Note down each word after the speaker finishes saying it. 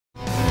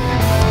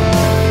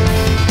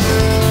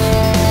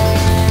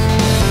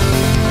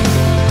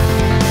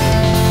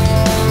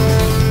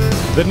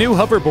The new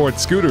hoverboard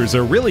scooters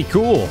are really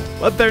cool,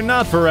 but they're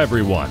not for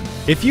everyone.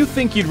 If you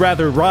think you'd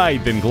rather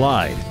ride than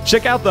glide,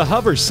 check out the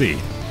Hover Seat.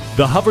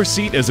 The Hover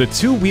Seat is a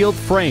two-wheeled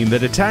frame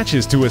that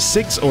attaches to a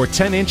 6 or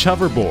 10-inch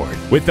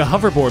hoverboard, with the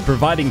hoverboard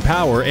providing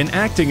power and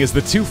acting as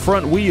the two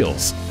front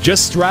wheels.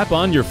 Just strap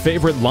on your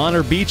favorite lawn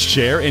or beach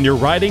chair and you're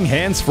riding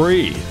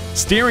hands-free.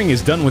 Steering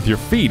is done with your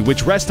feet,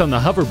 which rest on the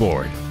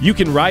hoverboard. You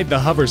can ride the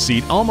Hover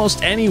Seat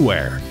almost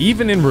anywhere,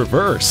 even in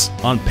reverse,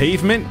 on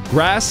pavement,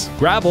 grass,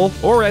 gravel,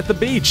 or at the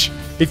beach.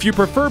 If you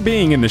prefer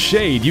being in the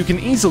shade, you can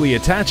easily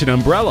attach an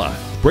umbrella.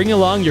 Bring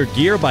along your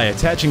gear by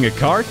attaching a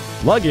cart,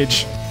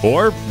 luggage,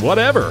 or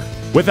whatever.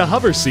 With a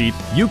Hover Seat,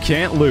 you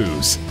can't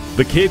lose.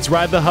 The kids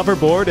ride the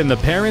hoverboard and the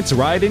parents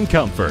ride in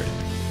comfort.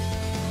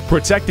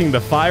 Protecting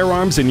the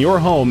firearms in your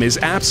home is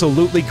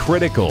absolutely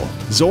critical.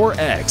 ZOR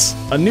X,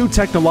 a new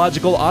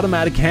technological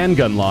automatic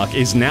handgun lock,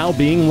 is now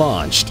being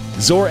launched.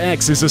 ZOR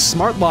X is a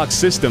smart lock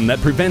system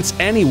that prevents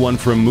anyone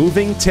from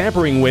moving,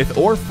 tampering with,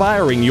 or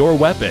firing your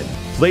weapon.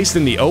 Placed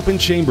in the open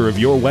chamber of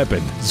your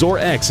weapon, ZOR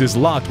X is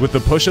locked with the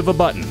push of a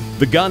button.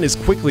 The gun is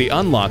quickly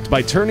unlocked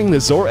by turning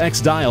the ZOR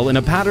X dial in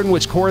a pattern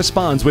which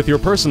corresponds with your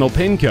personal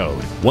PIN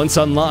code. Once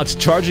unlocked,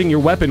 charging your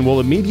weapon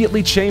will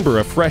immediately chamber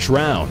a fresh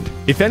round.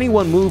 If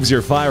anyone moves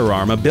your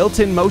firearm, a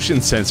built-in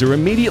motion sensor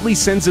immediately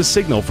sends a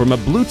signal from a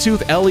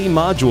Bluetooth LE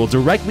module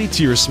directly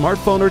to your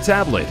smartphone or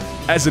tablet.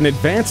 As an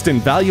advanced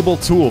and valuable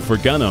tool for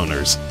gun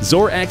owners,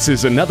 ZOR X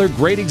is another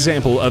great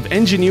example of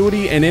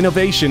ingenuity and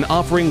innovation,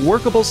 offering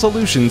workable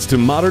solutions to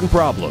modern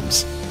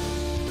problems.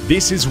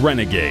 This is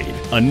Renegade,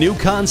 a new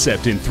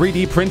concept in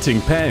 3D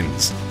printing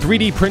pens.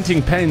 3D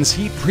printing pens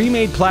heat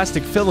pre-made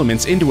plastic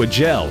filaments into a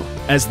gel.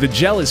 As the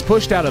gel is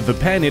pushed out of the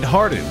pen, it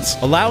hardens,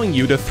 allowing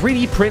you to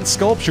 3D print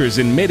sculptures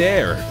in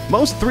mid-air.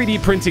 Most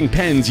 3D printing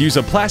pens use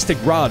a plastic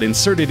rod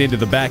inserted into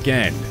the back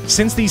end.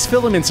 Since these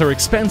filaments are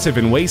expensive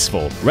and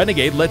wasteful,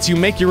 Renegade lets you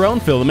make your own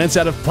filaments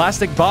out of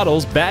plastic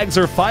bottles, bags,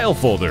 or file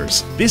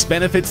folders. This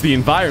benefits the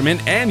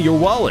environment and your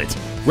wallet.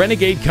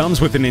 Renegade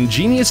comes with an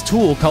ingenious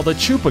tool called a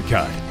Chupa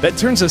Cut that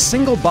turns a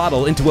single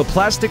bottle into a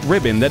plastic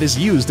ribbon that is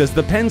used as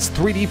the pen's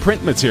 3D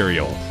print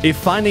material. If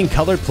finding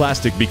colored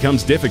plastic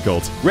becomes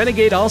difficult,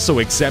 Renegade also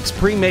accepts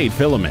pre-made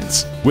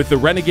filaments. With the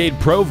Renegade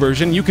Pro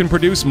version, you can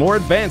produce more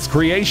advanced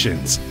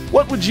creations.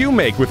 What would you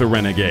make with a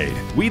Renegade?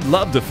 We'd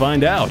love to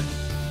find out.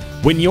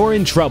 When you're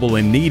in trouble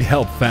and need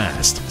help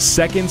fast,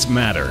 seconds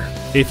matter.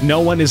 If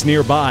no one is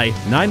nearby,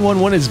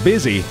 911 is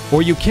busy,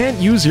 or you can't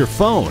use your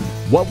phone,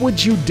 what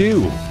would you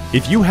do?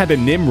 If you had a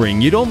NIM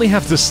ring, you'd only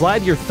have to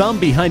slide your thumb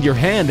behind your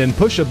hand and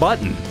push a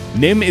button.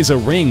 NIM is a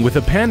ring with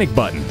a panic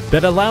button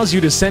that allows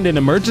you to send an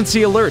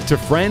emergency alert to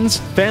friends,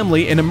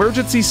 family, and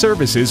emergency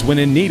services when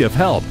in need of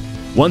help.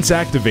 Once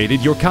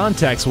activated, your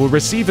contacts will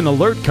receive an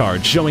alert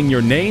card showing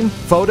your name,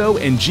 photo,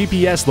 and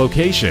GPS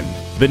location.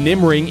 The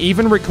NIM ring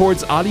even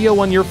records audio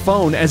on your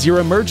phone as your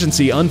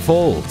emergency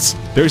unfolds.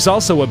 There's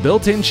also a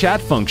built-in chat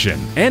function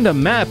and a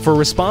map for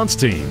response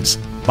teams.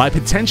 By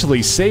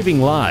potentially saving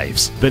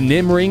lives, the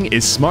NIM ring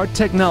is smart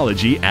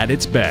technology at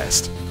its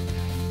best.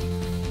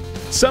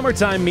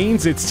 Summertime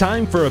means it's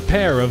time for a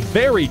pair of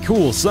very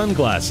cool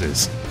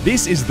sunglasses.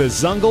 This is the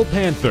Zungle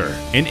Panther,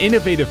 an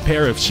innovative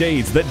pair of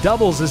shades that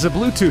doubles as a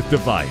Bluetooth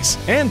device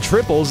and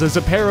triples as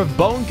a pair of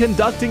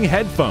bone-conducting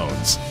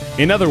headphones.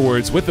 In other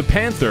words, with the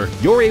Panther,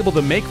 you're able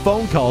to make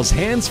phone calls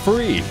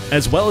hands-free,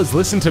 as well as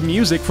listen to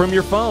music from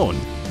your phone.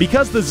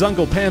 Because the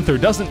Zungle Panther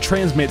doesn't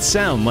transmit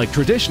sound like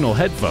traditional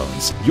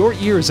headphones, your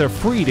ears are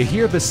free to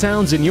hear the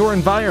sounds in your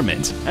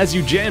environment as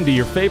you jam to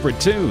your favorite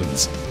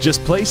tunes.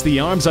 Just place the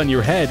arms on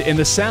your head and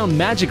the sound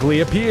magically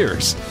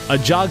appears. A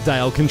jog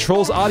dial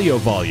controls audio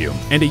volume,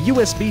 and a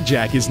USB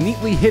jack is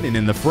neatly hidden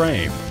in the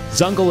frame.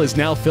 Zungle is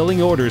now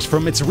filling orders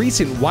from its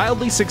recent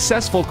wildly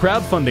successful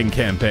crowdfunding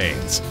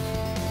campaigns.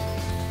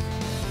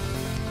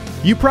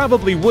 You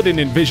probably wouldn't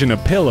envision a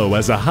pillow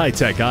as a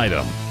high-tech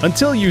item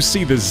until you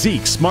see the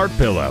Zeek Smart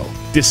Pillow.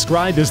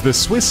 Described as the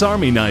Swiss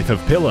Army knife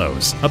of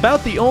pillows,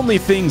 about the only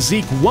thing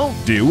Zeek won't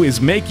do is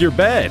make your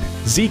bed.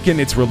 Zeek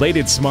and its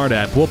related smart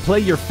app will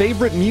play your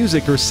favorite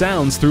music or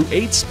sounds through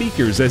 8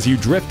 speakers as you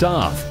drift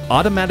off,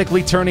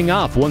 automatically turning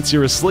off once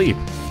you're asleep.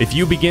 If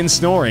you begin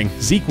snoring,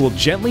 Zeek will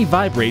gently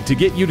vibrate to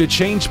get you to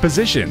change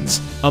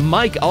positions. A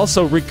mic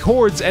also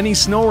records any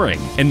snoring,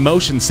 and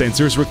motion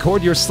sensors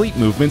record your sleep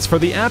movements for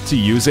the app to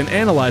use in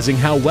analyzing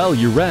how well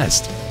you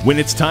rest. When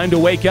it's time to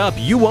wake up,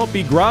 you won't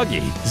be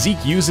groggy.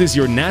 Zeek uses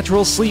your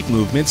natural sleep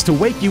movements to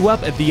wake you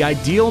up at the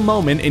ideal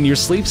moment in your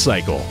sleep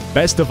cycle.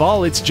 Best of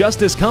all, it's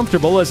just as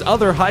comfortable as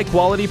other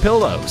high-quality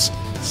pillows.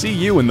 See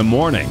you in the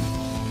morning.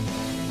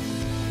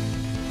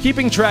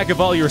 Keeping track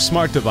of all your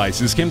smart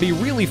devices can be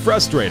really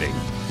frustrating.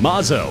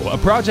 Mazo, a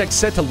project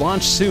set to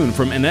launch soon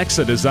from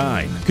Anexa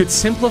Design, could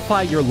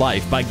simplify your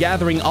life by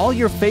gathering all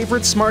your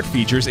favorite smart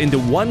features into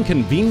one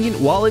convenient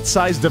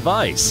wallet-sized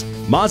device.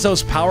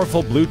 Mazo's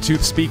powerful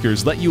Bluetooth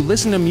speakers let you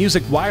listen to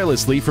music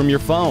wirelessly from your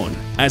phone.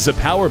 As a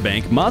power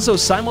bank, Mazo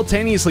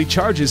simultaneously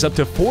charges up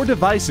to 4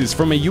 devices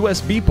from a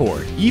USB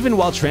port, even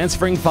while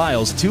transferring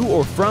files to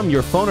or from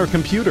your phone or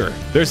computer.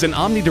 There's an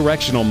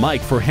omnidirectional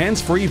mic for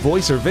hands-free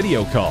voice or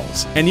video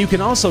calls, and you can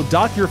also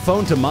dock your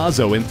phone to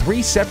Mazo in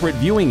 3 separate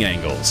viewing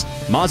angles.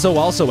 Mazo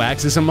also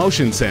acts as a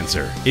motion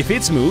sensor. If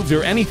it's moved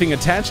or anything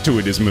attached to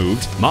it is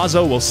moved,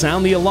 Mazo will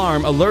sound the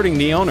alarm alerting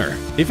the owner.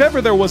 If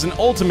ever there was an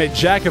ultimate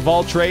jack of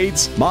all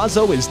trades,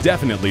 Mazo is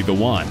definitely the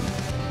one.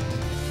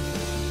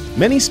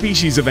 Many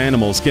species of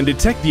animals can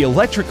detect the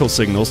electrical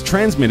signals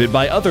transmitted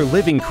by other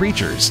living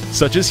creatures,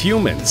 such as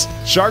humans.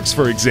 Sharks,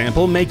 for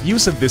example, make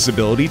use of this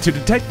ability to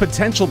detect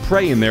potential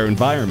prey in their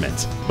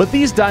environment. But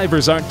these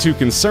divers aren't too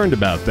concerned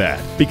about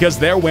that, because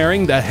they're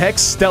wearing the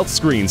Hex stealth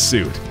screen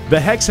suit. The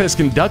Hex has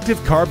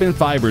conductive carbon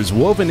fibers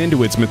woven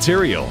into its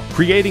material,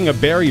 creating a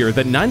barrier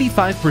that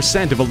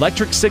 95% of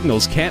electric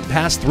signals can't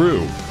pass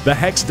through. The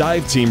Hex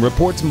dive team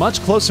reports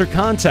much closer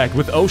contact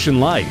with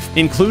ocean life,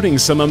 including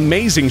some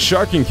amazing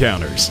shark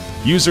encounters.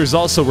 Users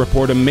also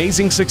report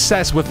amazing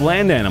success with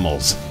land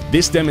animals.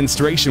 This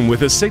demonstration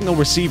with a signal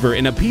receiver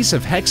in a piece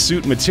of Hex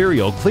suit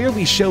material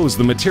clearly shows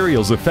the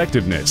material's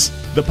effectiveness.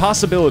 The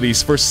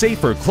possibilities for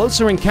safer,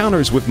 closer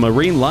encounters with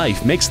marine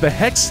life makes the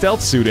Hex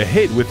stealth suit a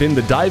hit within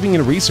the diving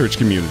and research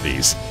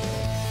communities.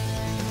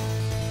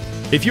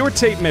 If your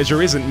tape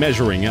measure isn't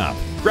measuring up,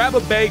 grab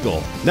a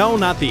bagel. No,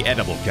 not the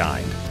edible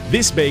kind.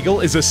 This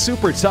bagel is a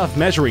super tough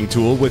measuring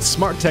tool with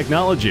smart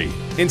technology.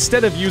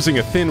 Instead of using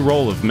a thin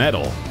roll of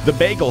metal, the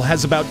bagel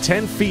has about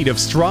 10 feet of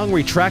strong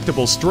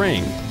retractable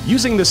string.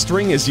 Using the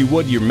string as you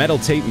would your metal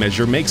tape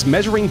measure makes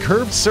measuring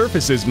curved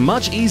surfaces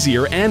much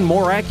easier and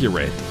more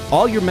accurate.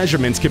 All your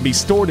measurements can be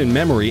stored in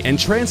memory and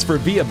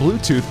transferred via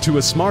Bluetooth to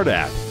a smart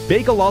app.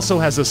 Bagel also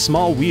has a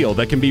small wheel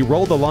that can be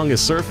rolled along a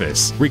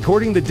surface,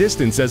 recording the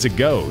distance as it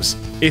goes.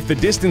 If the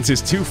distance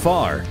is too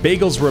far,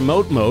 Bagel's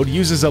remote mode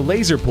uses a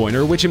laser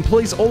pointer which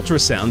employs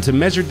ultrasound to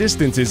measure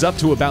distances up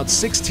to about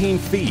 16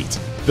 feet.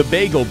 The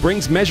Bagel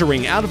brings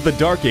measuring out of the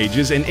Dark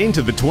Ages and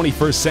into the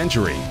 21st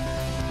century.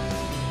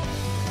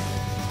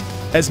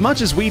 As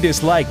much as we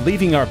dislike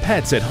leaving our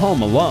pets at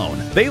home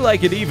alone, they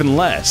like it even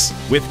less.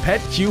 With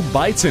PetCube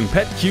Bites and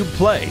PetCube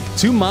Play,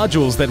 2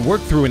 modules that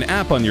work through an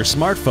app on your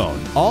smartphone,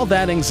 all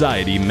that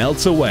anxiety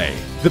melts away.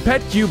 The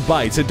PetCube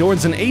Bites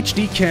adorns an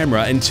HD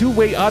camera and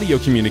 2-way audio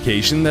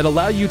communication that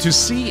allow you to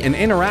see and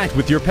interact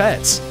with your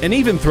pets, and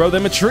even throw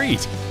them a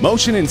treat.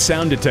 Motion and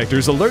sound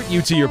detectors alert you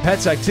to your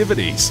pet's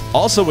activities.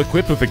 Also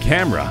equipped with a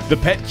camera, the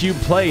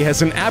PetCube Play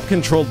has an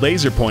app-controlled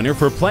laser pointer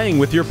for playing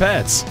with your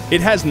pets.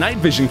 It has night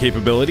vision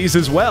capabilities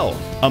as well.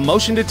 A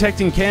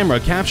motion-detecting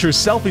camera captures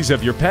selfies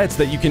of your pets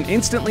that you can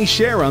instantly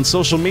share on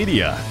social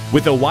media.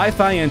 With a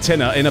Wi-Fi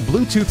antenna and a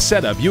Bluetooth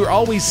setup, you're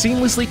always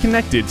seamlessly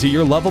connected to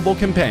your lovable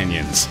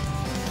companions.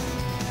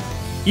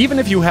 Even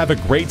if you have a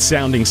great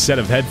sounding set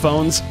of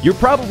headphones, you're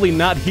probably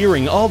not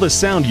hearing all the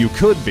sound you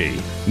could be.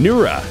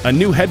 Neura, a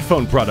new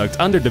headphone product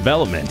under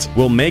development,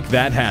 will make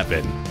that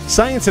happen.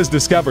 Science has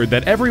discovered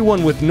that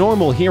everyone with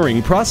normal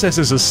hearing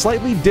processes a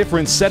slightly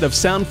different set of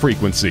sound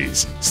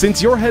frequencies.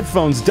 Since your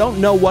headphones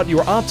don't know what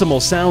your optimal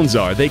sounds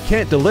are, they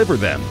can't deliver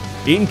them.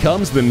 In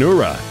comes the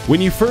Neura.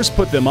 When you first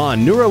put them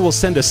on, Neura will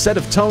send a set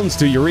of tones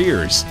to your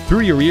ears.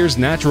 Through your ear's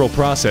natural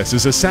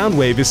processes, a sound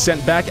wave is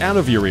sent back out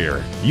of your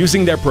ear.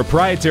 Using their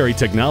proprietary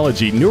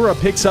technology, Neura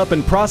picks up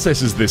and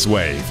processes this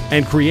wave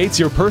and creates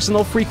your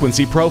personal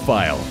frequency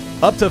profile.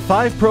 Up to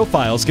 5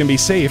 profiles can be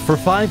saved for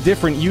 5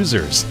 different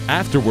users.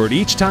 Afterward,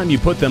 each time you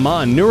put them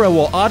on, Neura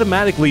will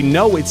automatically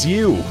know it's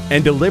you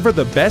and deliver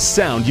the best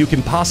sound you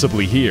can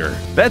possibly hear.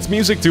 That's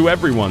music to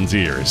everyone's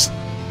ears.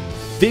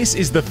 This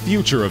is the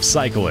future of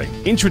cycling.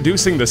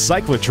 Introducing the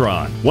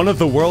Cyclotron, one of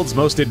the world's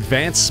most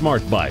advanced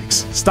smart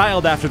bikes.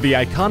 Styled after the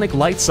iconic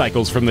light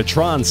cycles from the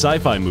Tron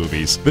sci-fi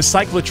movies, the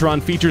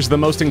Cyclotron features the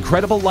most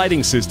incredible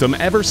lighting system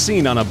ever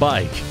seen on a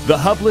bike. The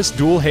hubless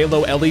dual halo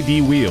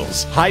LED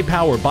wheels,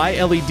 high-power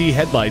bi-LED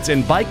headlights,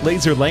 and bike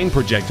laser lane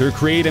projector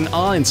create an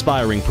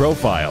awe-inspiring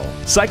profile.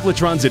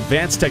 Cyclotron's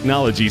advanced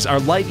technologies are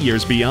light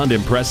years beyond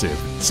impressive.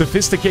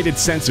 Sophisticated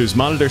sensors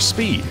monitor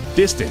speed,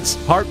 distance,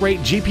 heart rate,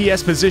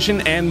 GPS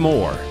position, and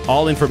more.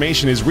 All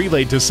information is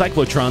relayed to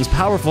Cyclotron's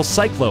powerful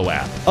Cyclo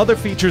app. Other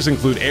features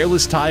include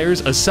airless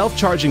tires, a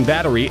self-charging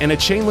battery, and a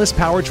chainless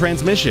power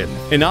transmission.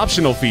 An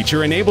optional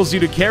feature enables you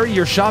to carry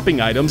your shopping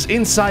items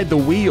inside the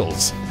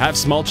wheels. Have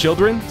small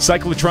children?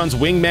 Cyclotron's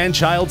Wingman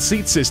child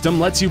seat system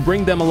lets you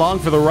bring them along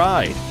for the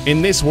ride.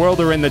 In this world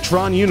or in the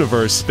Tron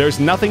universe, there's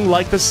nothing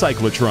like the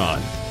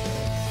Cyclotron.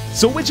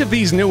 So which of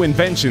these new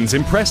inventions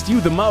impressed you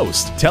the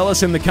most? Tell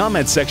us in the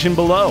comments section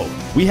below.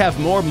 We have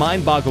more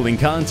mind-boggling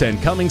content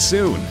coming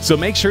soon, so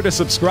make sure to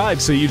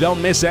subscribe so you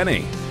don't miss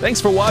any. Thanks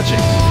for watching.